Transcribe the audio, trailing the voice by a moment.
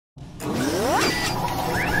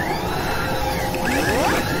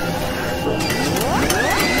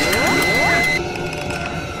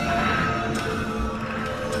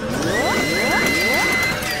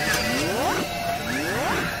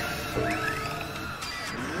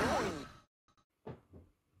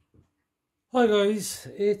Hi guys,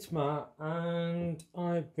 it's Matt and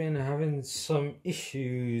I've been having some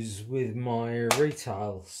issues with my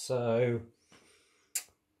retail, so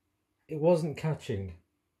it wasn't catching,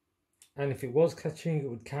 and if it was catching it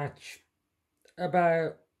would catch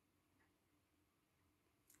about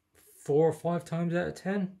 4 or 5 times out of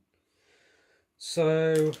 10.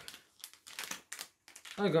 So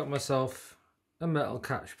I got myself a metal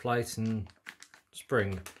catch plate and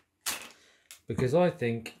spring, because I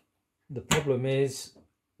think the problem is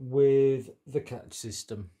with the catch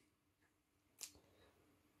system.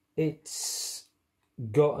 It's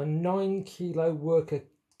got a 9 kilo worker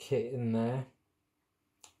kit in there,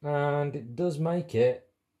 and it does make it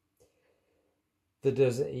the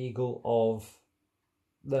Desert Eagle of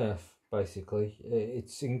Nerf, basically.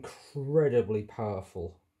 It's incredibly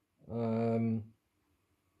powerful for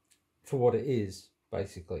what it is,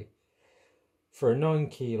 basically. For a 9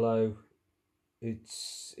 kilo,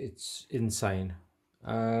 it's insane.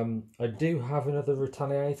 I do have another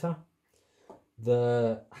Retaliator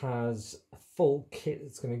that has a full kit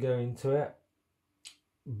that's going to go into it,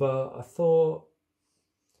 but I thought,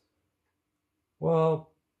 well,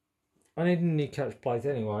 I need a new catch plate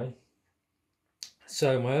anyway,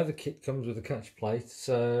 so my other kit comes with a catch plate,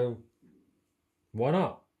 so why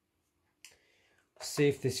not? See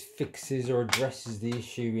if this fixes or addresses the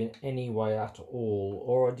issue in any way at all,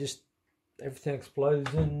 or everything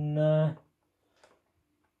explodes and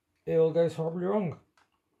it all goes horribly wrong.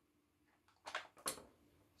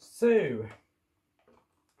 So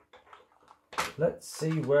let's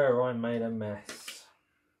see where I made a mess.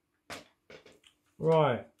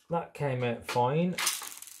 Right, that came out fine.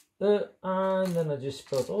 And then I just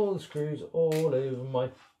spilled all the screws all over my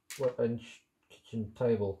workbench kitchen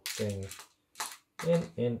table thing.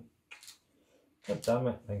 In. God damn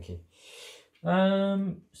it, thank you.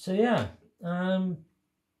 So yeah,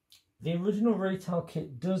 the original retail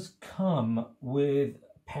kit does come with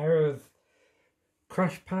a pair of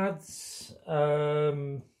crash pads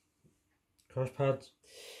that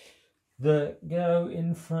go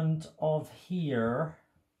in front of here,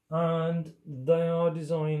 and they are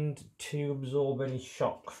designed to absorb any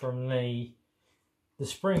shock from the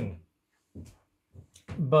spring.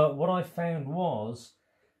 But what I found was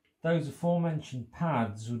those aforementioned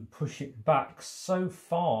pads would push it back so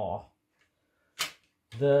far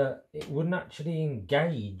that it wouldn't actually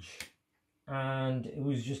engage, and it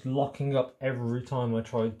was just locking up every time I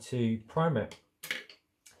tried to prime it.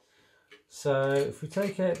 So if we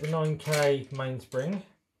take out the 9K mainspring,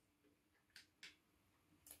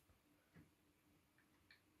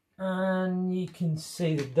 and you can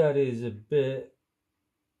see that that is a bit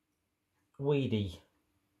weedy.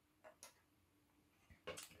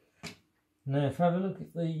 Now if I have a look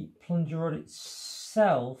at the plunger rod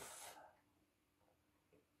itself,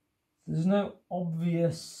 there's no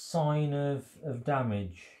obvious sign of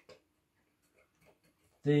damage.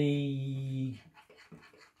 The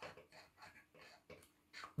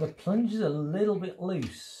plunger's a little bit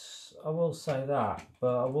loose, I will say that,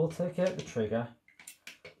 but I will take out the trigger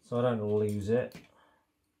so I don't lose it,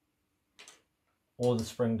 or the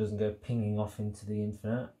spring doesn't go pinging off into the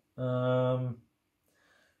infinite. And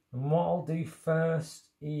what I'll do first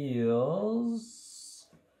is,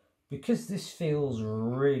 because this feels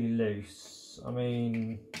really loose, I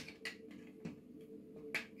mean,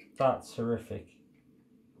 that's horrific,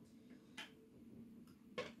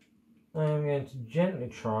 I'm going to gently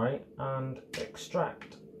try and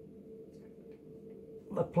extract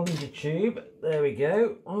the plunger tube. There we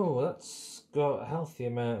go. Oh, that's got a healthy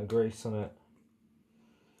amount of grease on it.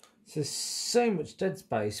 So there's so much dead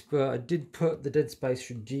space, but I did put the dead space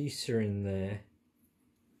reducer in there,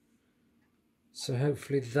 so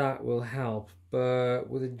hopefully that will help. But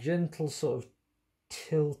with a gentle sort of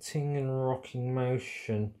tilting and rocking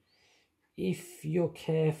motion, if you're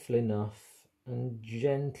careful enough and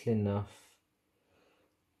gentle enough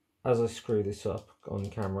as I screw this up on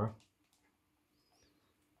camera,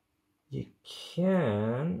 you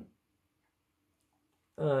can,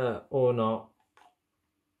 or not,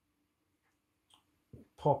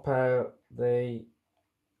 pop out the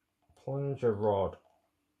plunger rod.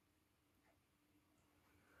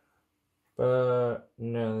 But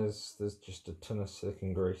no, there's just a ton of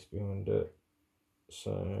silicone grease behind it,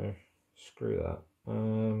 so screw that.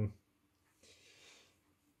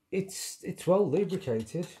 It's well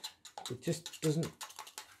lubricated. It just doesn't.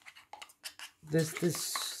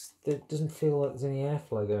 It doesn't feel like there's any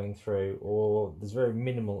airflow going through, or there's very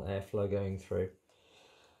minimal airflow going through.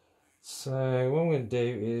 So what I'm going to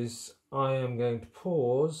do is I am going to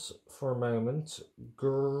pause for a moment,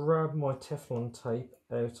 grab my Teflon tape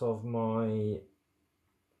out of my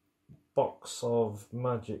box of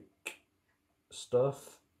magic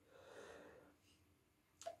stuff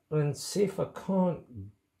and see if I can't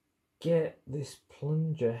get this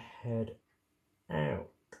plunger head out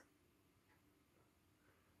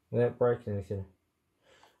without breaking anything.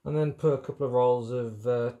 And then put a couple of rolls of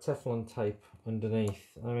Teflon tape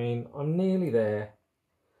underneath. I mean, I'm nearly there.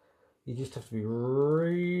 You just have to be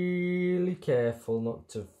really careful not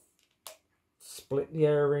to split the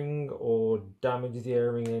O-ring or damage the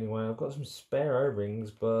O-ring anyway. I've got some spare O-rings,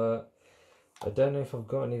 but I don't know if I've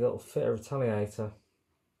got any that'll fit a Retaliator.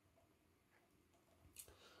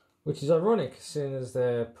 Which is ironic, seeing as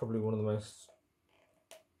they're probably one of the most...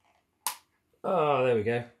 Oh, there we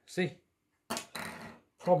go. See?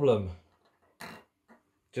 Problem.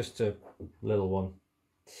 Just a little one.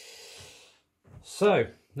 So,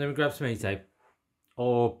 then we grab some E-tape.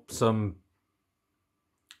 Or some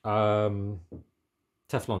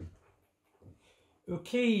Teflon.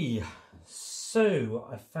 Okay, so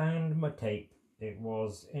I found my tape. It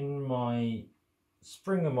was in my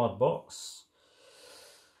Springer mod box.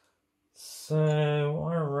 So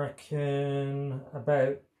I reckon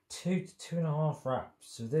about 2 to 2.5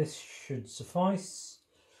 wraps of this should suffice.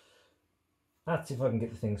 That's if I can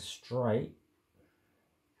get the thing straight.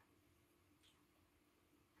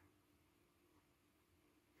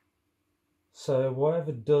 So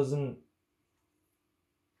whatever doesn't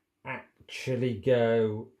actually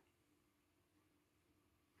go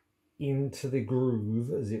into the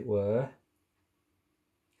groove, as it were,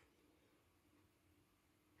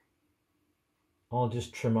 I'll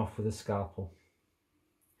just trim off with a scalpel.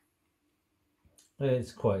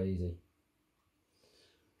 It's quite easy.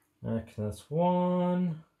 Okay, that's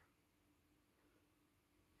one.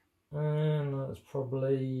 And that's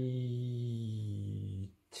probably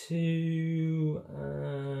 2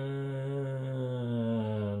 and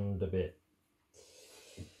a bit.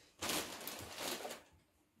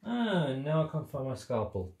 And now I can't find my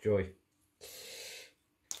scalpel. Joy.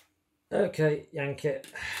 Okay, yank it.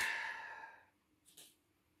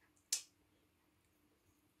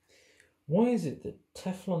 Why is it that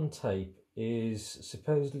Teflon tape is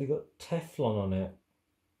supposedly got Teflon on it?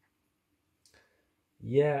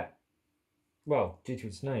 Yeah, well, due to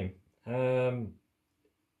its name.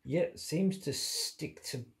 Yeah, it seems to stick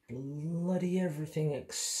to bloody everything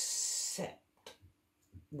except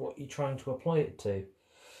what you're trying to apply it to.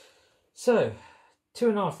 So,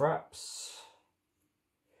 2.5 wraps.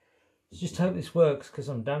 Let's just hope this works, because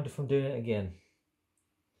I'm damned if I'm doing it again.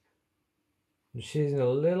 I'm just using a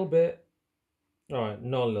little bit. Alright,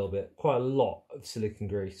 not a little bit, quite a lot of silicone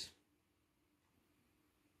grease.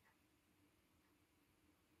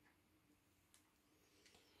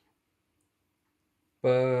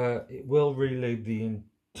 But it will relube the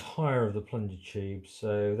entire of the plunger tube,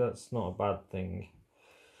 so that's not a bad thing.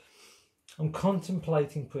 I'm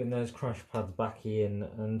contemplating putting those crash pads back in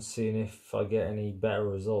and seeing if I get any better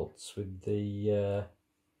results with the...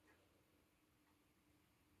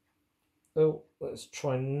 Oh, let's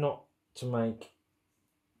try not to make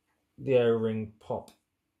the O-ring pop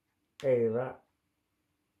out of that.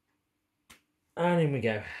 And in we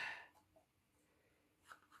go.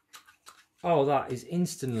 Oh, that is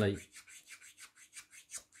instantly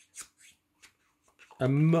a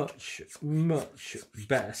much, much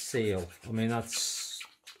better seal. I mean, that's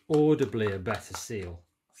audibly a better seal.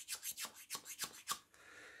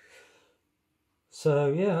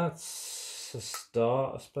 So, yeah, that's a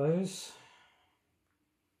start, I suppose.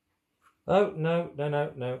 Oh, no.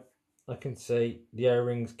 I can see the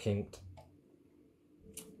O-ring's kinked.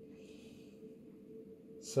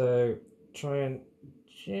 So, try and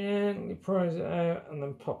gently prise it out and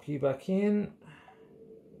then pop you back in.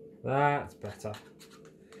 That's better.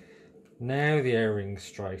 Now the O-ring's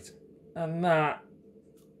straight. And that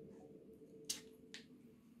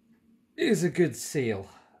is a good seal.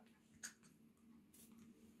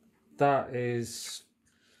 That is,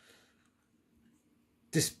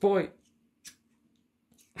 despite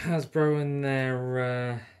Hasbro and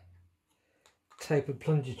their tapered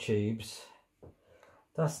plunger tubes,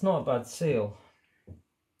 that's not a bad seal.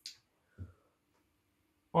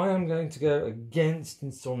 I am going to go against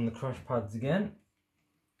installing the crash pads again.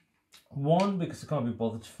 One, because I can't be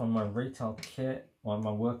bothered to find my retail kit, or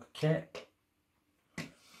my worker kit.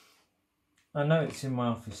 I know it's in my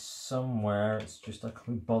office somewhere, it's just I can't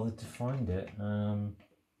be bothered to find it.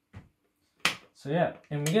 So yeah,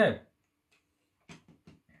 in we go.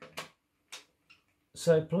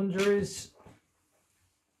 So plunger is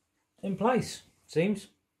in place, seems.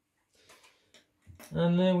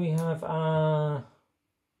 And then we have our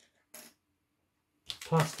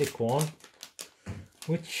plastic one,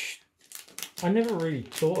 which I never really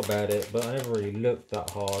thought about it, but I never really looked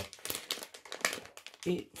that hard.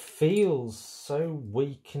 It feels so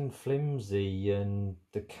weak and flimsy, and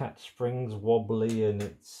the catch spring's wobbly and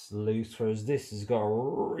it's loose, whereas this has got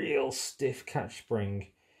a real stiff catch spring.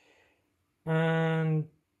 And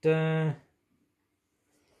if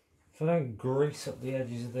I don't grease up the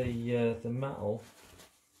edges of the metal,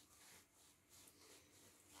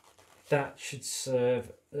 that should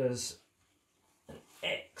serve as an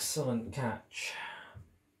excellent catch.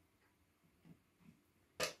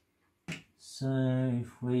 So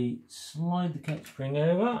if we slide the catch spring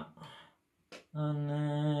over, and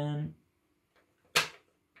then,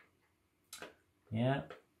 yeah,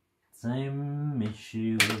 same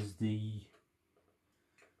issue as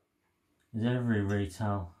every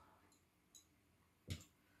retail.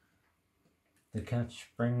 The catch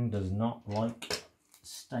spring does not like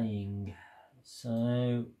staying,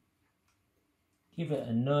 so give it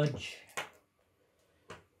a nudge.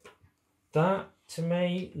 That to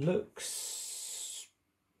me looks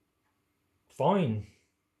fine.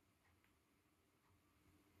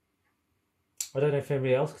 I don't know if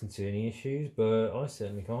anybody else can see any issues, but I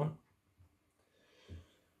certainly can't.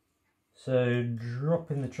 So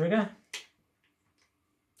drop in the trigger,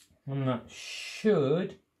 and that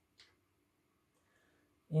should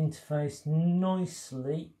interface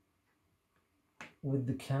nicely with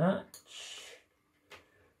the catch,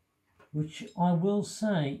 which I will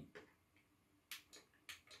say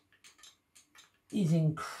is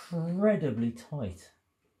incredibly tight.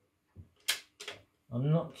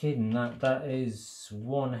 I'm not kidding, that is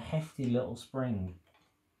one hefty little spring.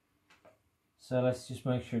 So let's just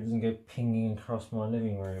make sure it doesn't go pinging across my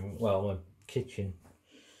living room, well, my kitchen.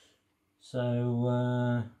 So,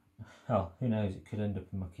 oh, who knows, it could end up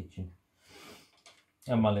in my kitchen.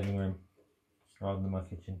 And my living room, rather than my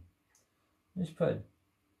kitchen. Just put a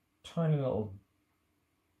tiny little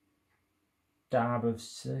dab of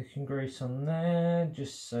silicone grease on there,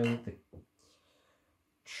 just so the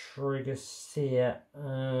trigger sear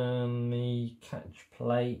and the catch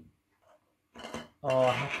plate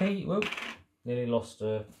are happy. Whoop, nearly lost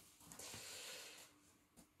a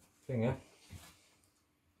finger.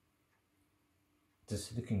 The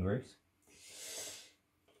silicone grease.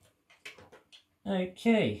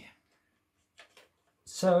 Okay,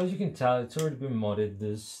 so as you can tell, it's already been modded.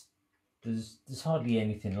 There's hardly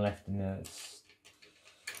anything left in there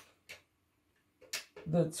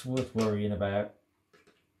that's worth worrying about,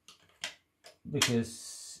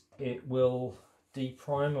 because it will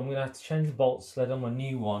deprime. I'm going to have to change the bolt sled on my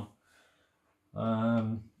new one,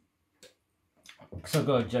 because I've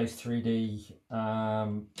got a Jace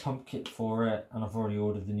 3D pump kit for it, and I've already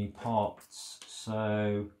ordered the new parts,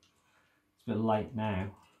 so it's a bit late now.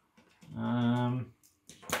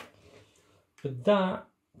 But that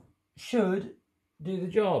should do the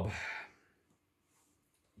job.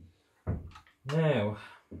 Now,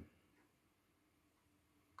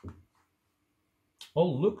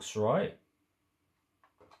 all looks right.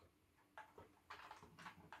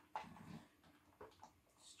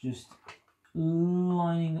 It's just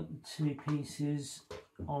lining up the two pieces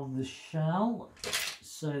of the shell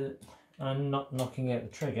so that I'm not knocking out the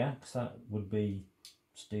trigger, because that would be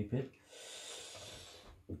stupid.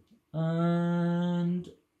 And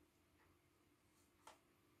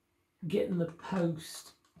getting the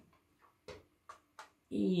post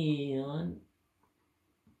in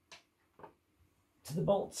to the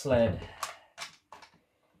bolt sled.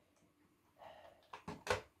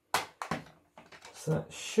 So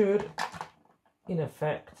that should, in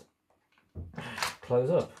effect, close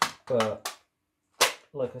up. But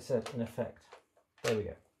like I said, in effect, there we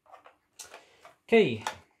go. Okay.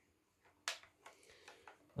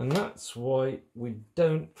 And that's why we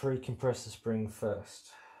don't pre-compress the spring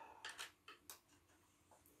first.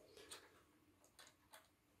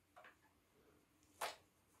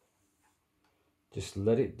 Just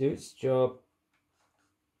let it do its job.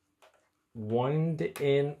 Wind it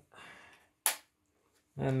in.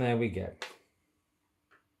 And there we go.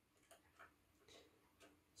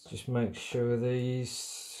 Let's just make sure the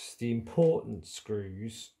important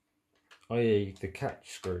screws, i.e. the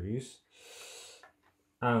catch screws,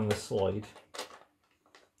 and the slide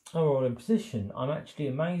are all in position. I'm actually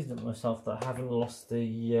amazed at myself that I haven't lost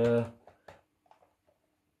the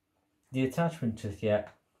attachment tooth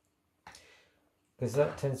yet, because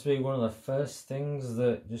that tends to be one of the first things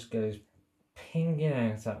that just goes pinging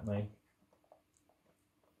out at me.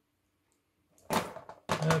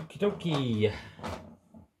 Okie dokie.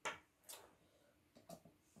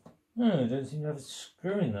 No, I don't seem to have a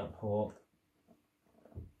screw in that port.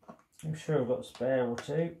 I'm sure I've got a spare or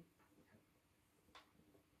two.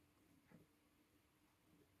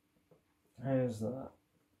 How's that?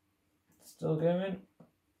 Still going?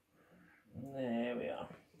 There we are.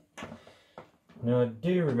 Now I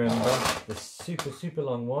do remember the super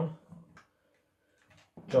long one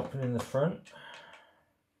dropping in the front.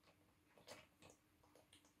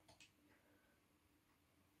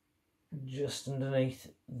 Just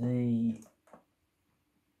underneath the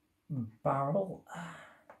barrel.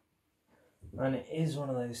 And it is one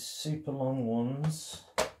of those super long ones.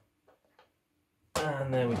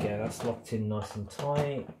 And there we go, that's locked in nice and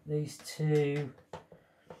tight. These two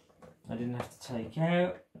I didn't have to take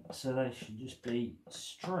out, so they should just be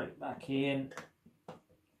straight back in.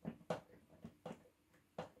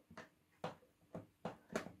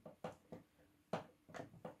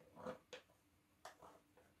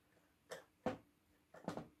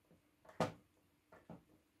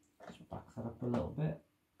 Just back that up a little bit.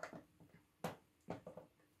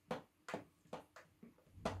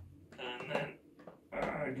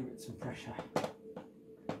 Give it some pressure.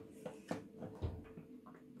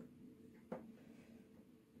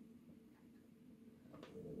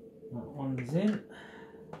 That one's in.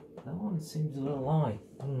 That one seems a little high.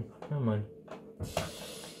 Never mind. It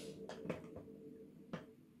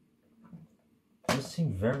does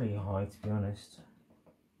seem very high, to be honest.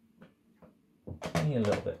 Only a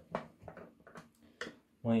little bit.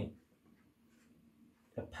 Wait.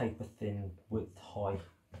 A paper thin width high.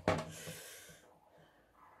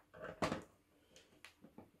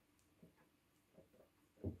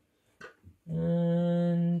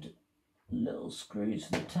 And little screws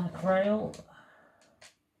for the tack rail.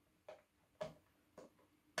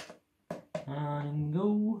 And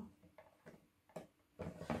go.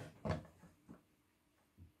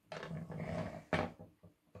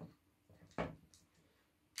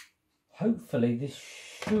 Hopefully this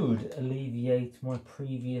should alleviate my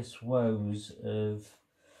previous woes of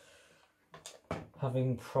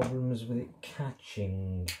having problems with it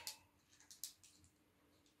catching.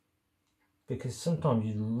 Because sometimes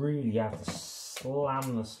you really have to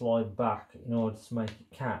slam the slide back in order to make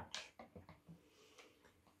it catch.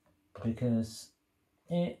 Because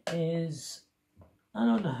it is an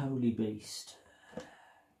unholy beast.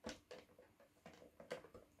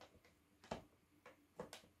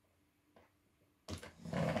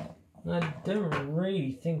 I don't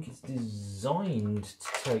really think it's designed to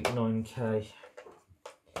take 9k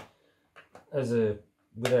as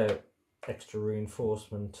without extra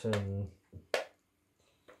reinforcement and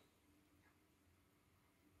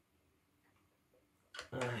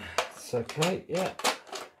it's okay, yeah.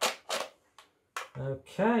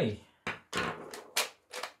 Okay.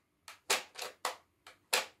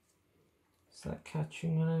 Is that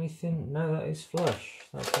catching on anything? No, that is flush.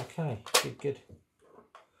 That's okay. Good, good.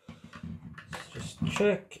 Let's just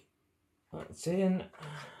check. That's in.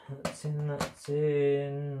 That's in, that's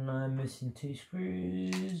in. I'm missing 2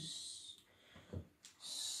 screws.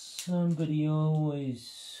 Somebody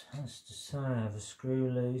always has to say I have a screw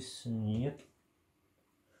loose, and yep.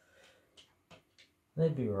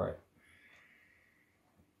 They'd be right.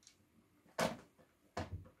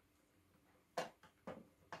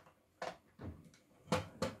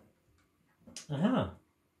 Aha!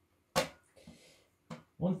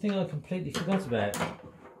 One thing I completely forgot about.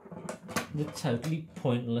 The totally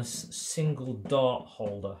pointless single dart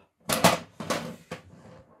holder.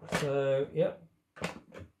 So, yep.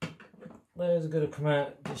 Those are going to come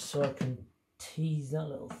out just so I can tease that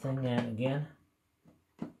little thing out again.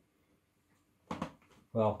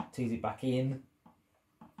 Well, tease it back in.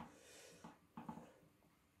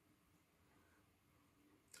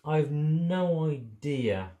 I've no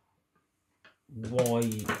idea why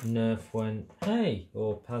Nerf went, hey,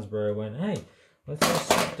 or Hasbro went, hey, let's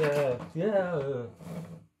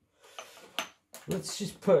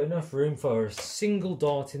just put enough room for a single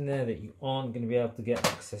dart in there that you aren't going to be able to get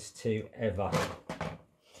access to ever.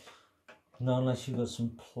 Not unless you've got some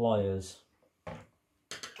pliers.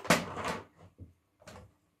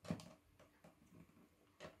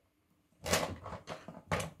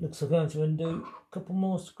 Looks like I'm going to undo a couple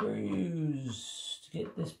more screws to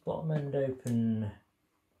get this bottom end open.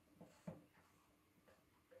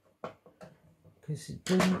 Because it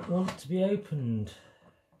doesn't want to be opened.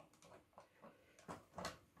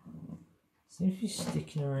 Seems to be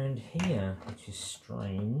sticking around here, which is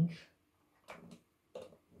strange.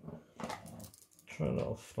 Try a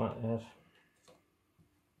little flathead.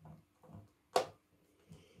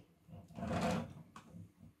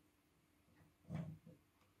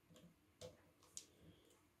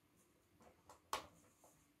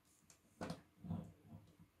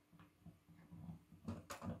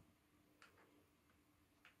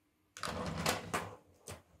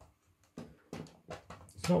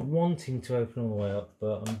 not wanting to open all the way up,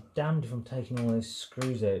 but I'm damned if I'm taking all those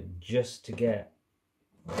screws out just to get...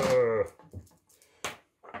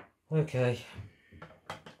 Okay.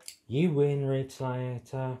 You win,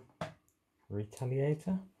 Retaliator.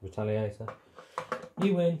 Retaliator? Retaliator.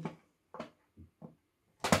 You win.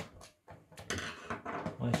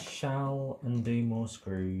 I shall undo more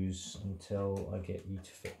screws until I get you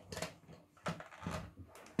to fit.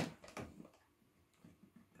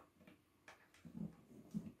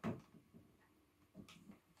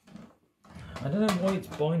 I don't know why it's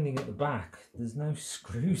binding at the back. There's no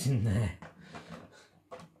screws in there.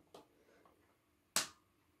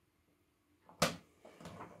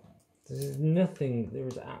 There's nothing, there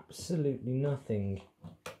is absolutely nothing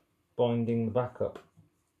binding the back up.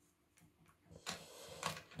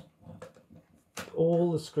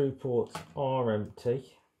 All the screw ports are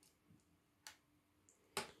empty.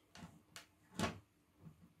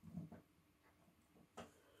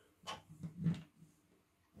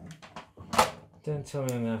 Don't tell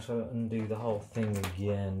me I'm going to have to undo the whole thing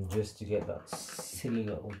again just to get that silly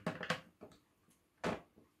little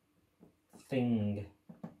thing,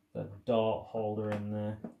 that dart holder in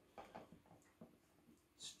there.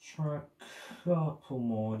 Let's try a couple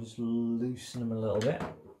more, just loosen them a little bit.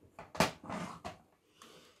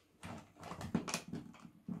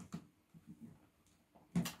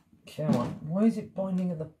 Come on, why is it binding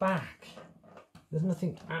at the back? There's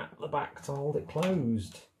nothing at the back to hold it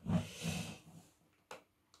closed.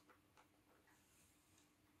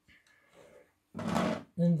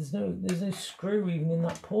 And there's no screw even in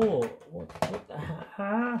that port. What the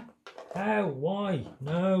hell? How? Why?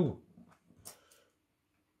 No.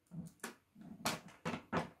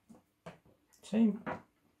 See?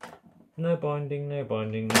 No binding, no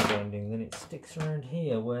binding, no binding. Then it sticks around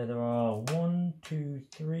here where there are 1, 2,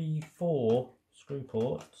 3, 4 screw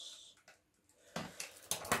ports.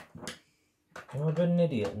 Have I been an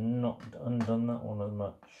idiot and not undone that one as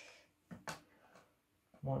much?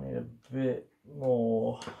 Might need a bit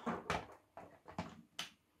more.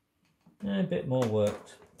 A bit more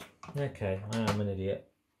worked. Okay, I am an idiot.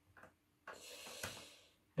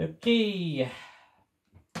 Okay.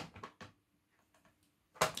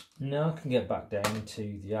 Now I can get back down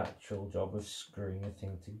to the actual job of screwing the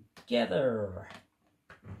thing together.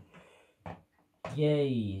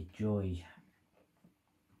 Yay, joy.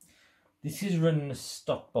 This is running a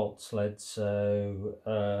stock bolt sled, so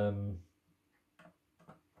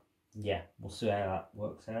yeah, we'll see how that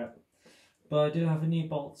works out. But I do have a new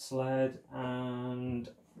bolt sled and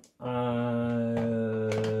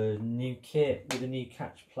a new kit with a new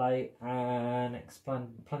catch plate and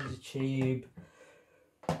expanded plunger tube.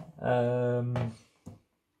 And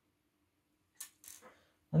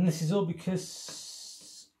this is all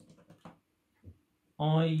because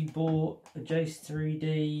I bought a Jace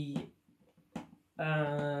 3D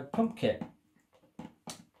pump kit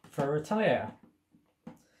for a Retaliator,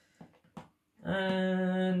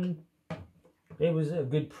 and it was a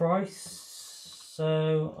good price,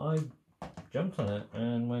 so I jumped on it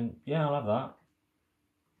and went, yeah, I'll have that.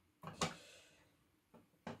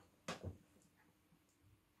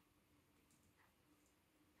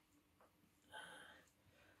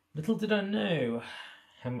 Little did I know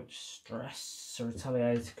how much stress a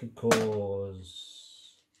Retaliator could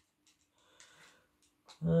cause.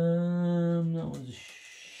 That was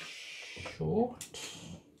short.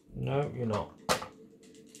 No, you're not.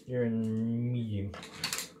 You're in medium.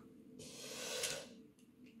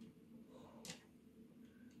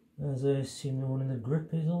 As I assume the one in the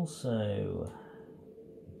grip is also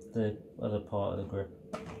the other part of the grip.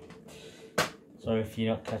 Sorry if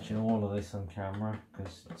you're not catching all of this on camera,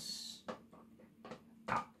 because it's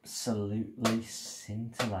absolutely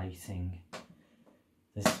scintillating.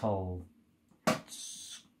 This whole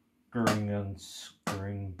screwing and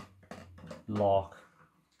unscrewing lock.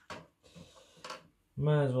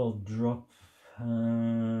 Might as well drop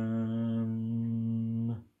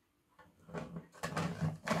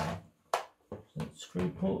screw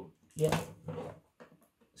port. Yeah,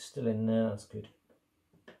 still in there, that's good.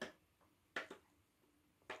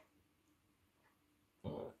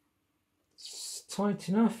 Tight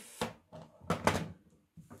enough.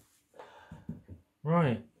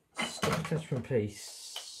 Right, stop attachment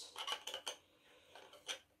piece.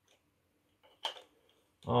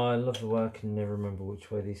 Oh, I love the way I can never remember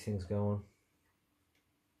which way these things go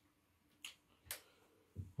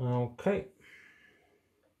on. Okay.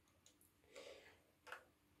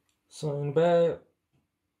 So in about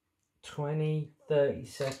 20-30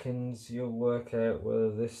 seconds you'll work out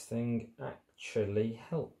whether this thing actually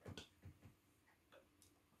helped.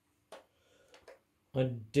 I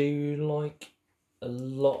do like a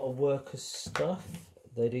lot of Workers stuff.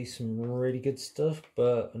 They do some really good stuff,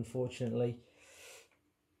 but unfortunately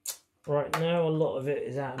right now a lot of it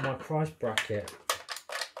is out of my price bracket.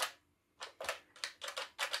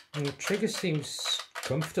 And the trigger seems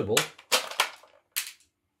comfortable.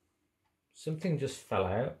 Something just fell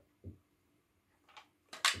out,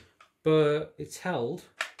 but it's held.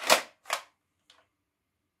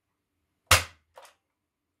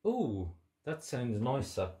 Ooh, that sounds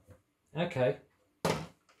nicer. Okay.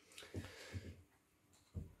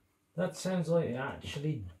 That sounds like it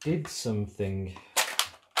actually did something.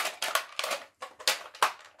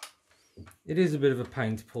 It is a bit of a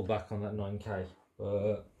pain to pull back on that 9K,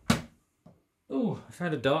 but... Ooh, I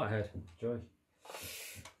found a dart head. Joy.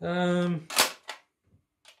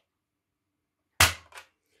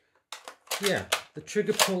 Yeah, the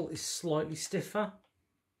trigger pull is slightly stiffer,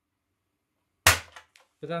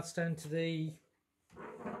 but that's down to the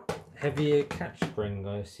heavier catch spring,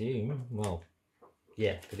 I assume. Well,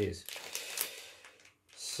 yeah, it is.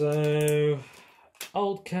 So,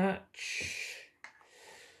 old catch,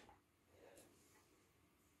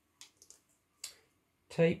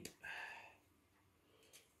 tape,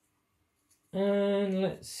 and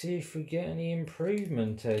let's see if we get any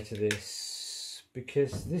improvement out of this,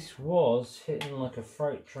 because this was hitting like a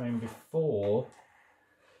freight train before.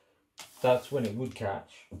 That's when it would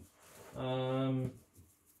catch.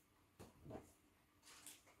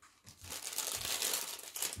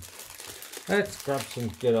 Let's grab some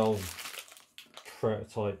good old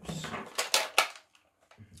prototypes.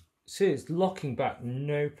 See, it's locking back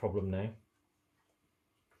no problem now.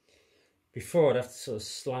 Before I'd have to sort of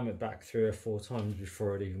slam it back 3 or 4 times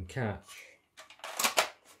before it'd even catch.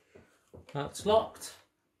 That's locked,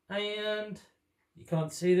 and you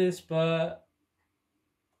can't see this, but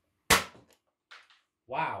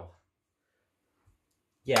wow,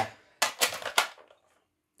 yeah,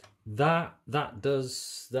 that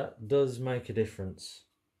does make a difference.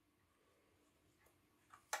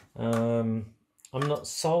 I'm not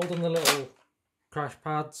sold on the little crash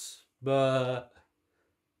pads, but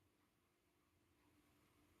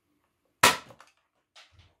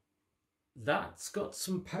that's got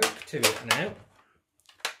some poke to it now,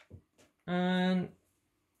 and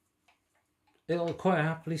it'll quite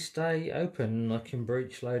happily stay open, and I can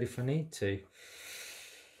breech load if I need to.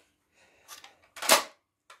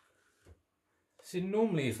 See,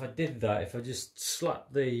 normally if I did that, if I just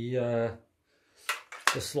slapped the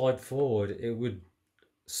slide forward, it would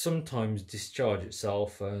sometimes discharge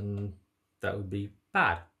itself, and that would be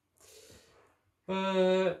bad.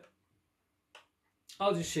 But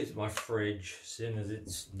I'll just shoot at my fridge, seeing as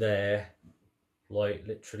it's there, like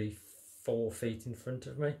literally 4 feet in front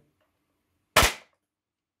of me.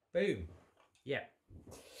 Boom. Yeah.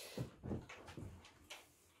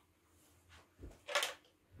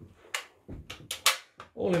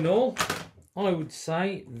 All in all, I would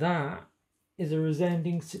say that is a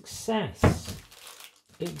resounding success.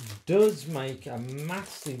 It does make a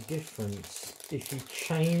massive difference if you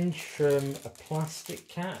change from a plastic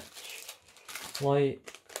catch.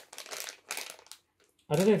 Like,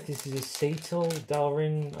 I don't know if this is a Cetal,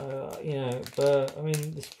 Delrin, you know, but I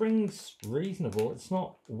mean, the spring's reasonable. It's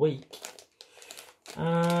not weak.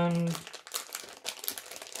 And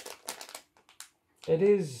it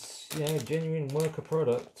is, you know, a genuine Worker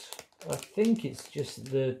product. I think it's just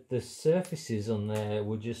the surfaces on there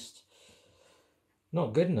were just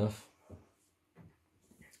not good enough,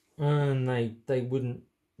 and it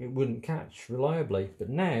wouldn't catch reliably. But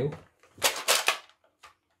now,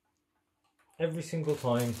 every single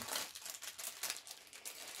time,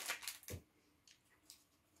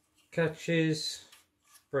 catches,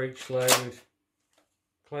 breech load,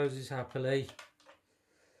 closes happily,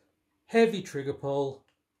 heavy trigger pull,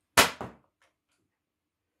 but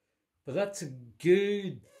that's a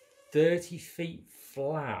good 30 feet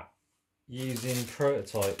flat using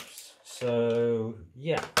prototypes. So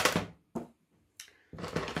yeah,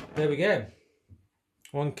 there we go.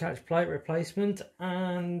 1 catch plate replacement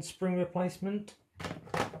and spring replacement.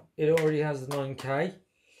 It already has the 9K,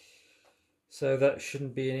 so that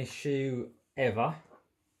shouldn't be an issue ever.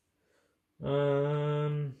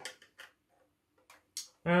 And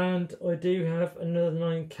I do have another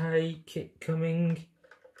 9K kit coming,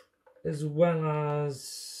 as well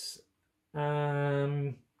as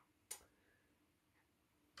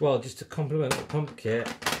well, just to complement the pump kit,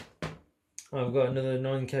 I've got another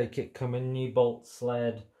 9K kit coming, new bolt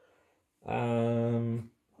sled. But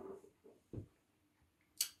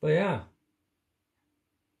yeah,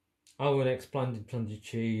 an expanded plunger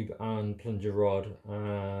tube and plunger rod.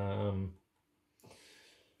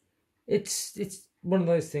 it's one of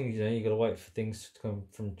those things, you know, you got to wait for things to come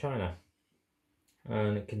from China,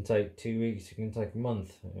 and it can take 2 weeks, it can take a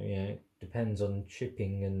month. You know, it depends on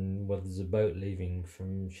shipping and whether there's a boat leaving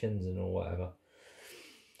from Shenzhen or whatever.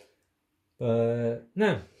 But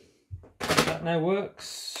no, that now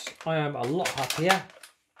works. I am a lot happier.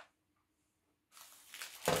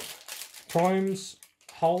 Primes,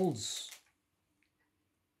 holds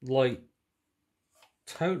like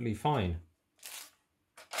totally fine.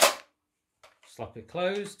 Slap it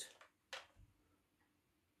closed.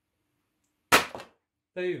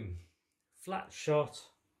 Boom. Flat shot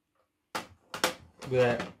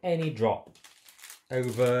without any drop.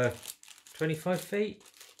 Over 25 feet.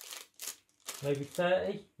 Maybe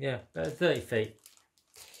 30. Yeah, about 30 feet.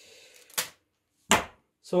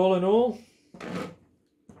 So all in all,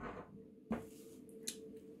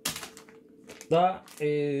 that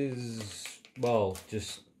is, well,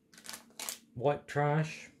 just white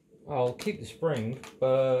trash. I'll keep the spring,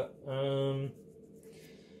 but I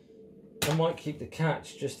might keep the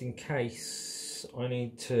catch just in case I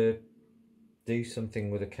need to do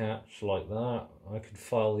something with a catch like that. I could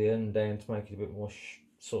file the end down to make it a bit more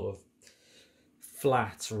sort of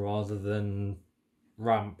flat rather than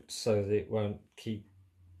ramped, so that it won't keep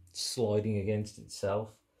sliding against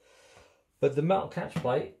itself. But the metal catch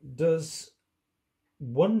plate does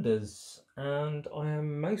wonders, and I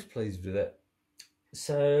am most pleased with it.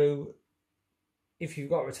 So if you've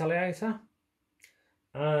got a Retaliator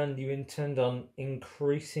and you intend on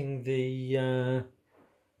increasing the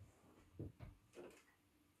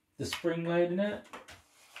spring load in it,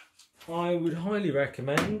 I would highly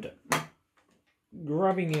recommend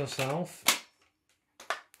grabbing yourself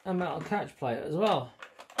a metal catch plate as well,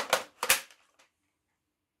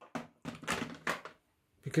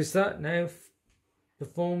 because that now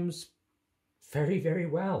performs very, very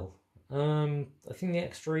well. I think the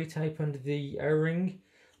extra E-tape under the O-ring,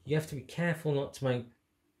 you have to be careful not to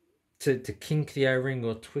to kink the O-ring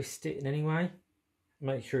or twist it in any way.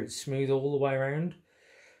 Make sure it's smooth all the way around.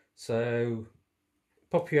 So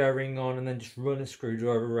pop your O-ring on and then just run a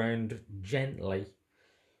screwdriver around gently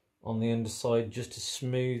on the underside just to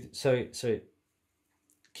smooth, so it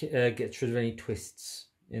gets rid of any twists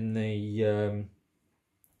in the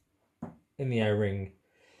O-ring.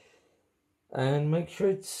 And make sure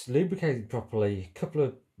it's lubricated properly. A couple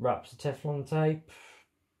of wraps of Teflon tape,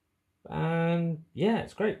 and yeah,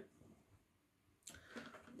 it's great.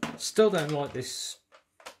 Still don't like this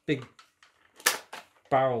big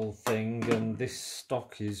barrel thing, and this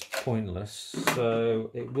stock is pointless,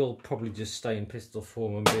 so it will probably just stay in pistol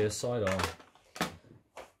form and be a sidearm.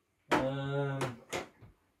 But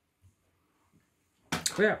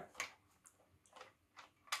yeah,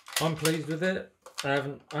 I'm pleased with it. I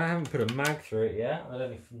haven't put a mag through it yet. I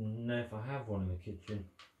don't even know if I have one in the kitchen.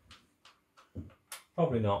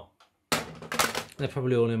 Probably not. They're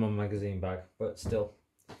probably all in my magazine bag, but still.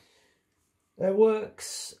 It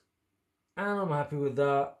works, and I'm happy with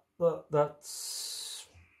that. But that's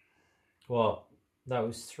what? That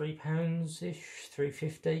was £3-ish,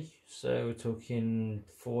 $3.50. So we're talking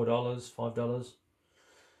 $4, $5.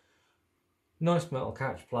 Nice metal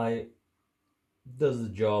catch plate. Does the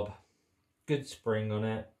job. Good spring on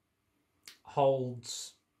it,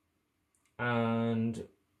 holds, and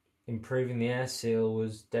improving the air seal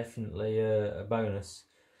was definitely a bonus.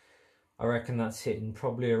 I reckon that's hitting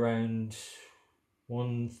probably around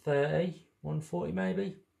 130, 140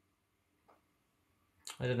 maybe.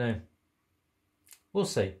 I don't know. We'll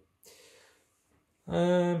see.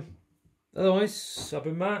 Otherwise, I've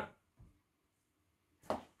been Matt,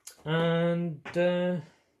 and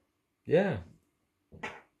yeah.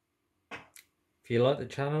 If you like the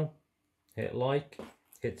channel, hit like,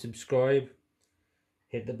 hit subscribe,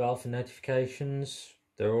 hit the bell for notifications.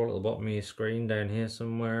 They're all at the bottom of your screen down here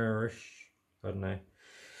somewhere-ish. I don't know.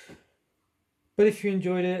 But if you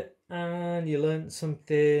enjoyed it and you learnt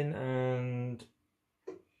something and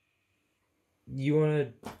you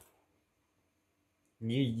want to,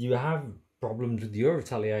 you have problems with your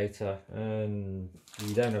Retaliator and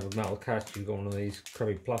you don't have a metal catch, you've got one of these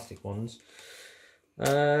crummy plastic ones,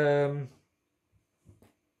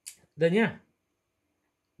 then yeah,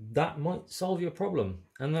 that might solve your problem,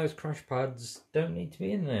 and those crash pads don't need to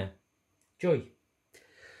be in there. Joy.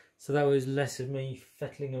 So that was less of me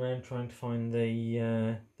fettling around trying to find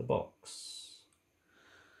the box.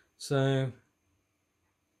 So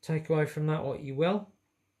take away from that what you will.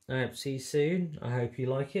 I hope to see you soon. I hope you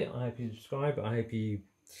like it. I hope you subscribe. I hope you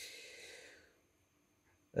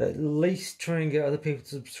at least try and get other people to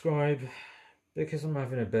subscribe, because I'm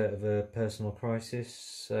having a bit of a personal crisis.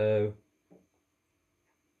 So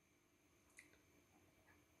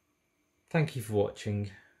Thank you for watching,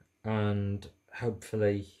 and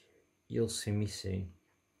hopefully you'll see me soon.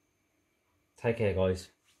 Take care, guys.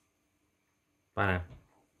 Bye now.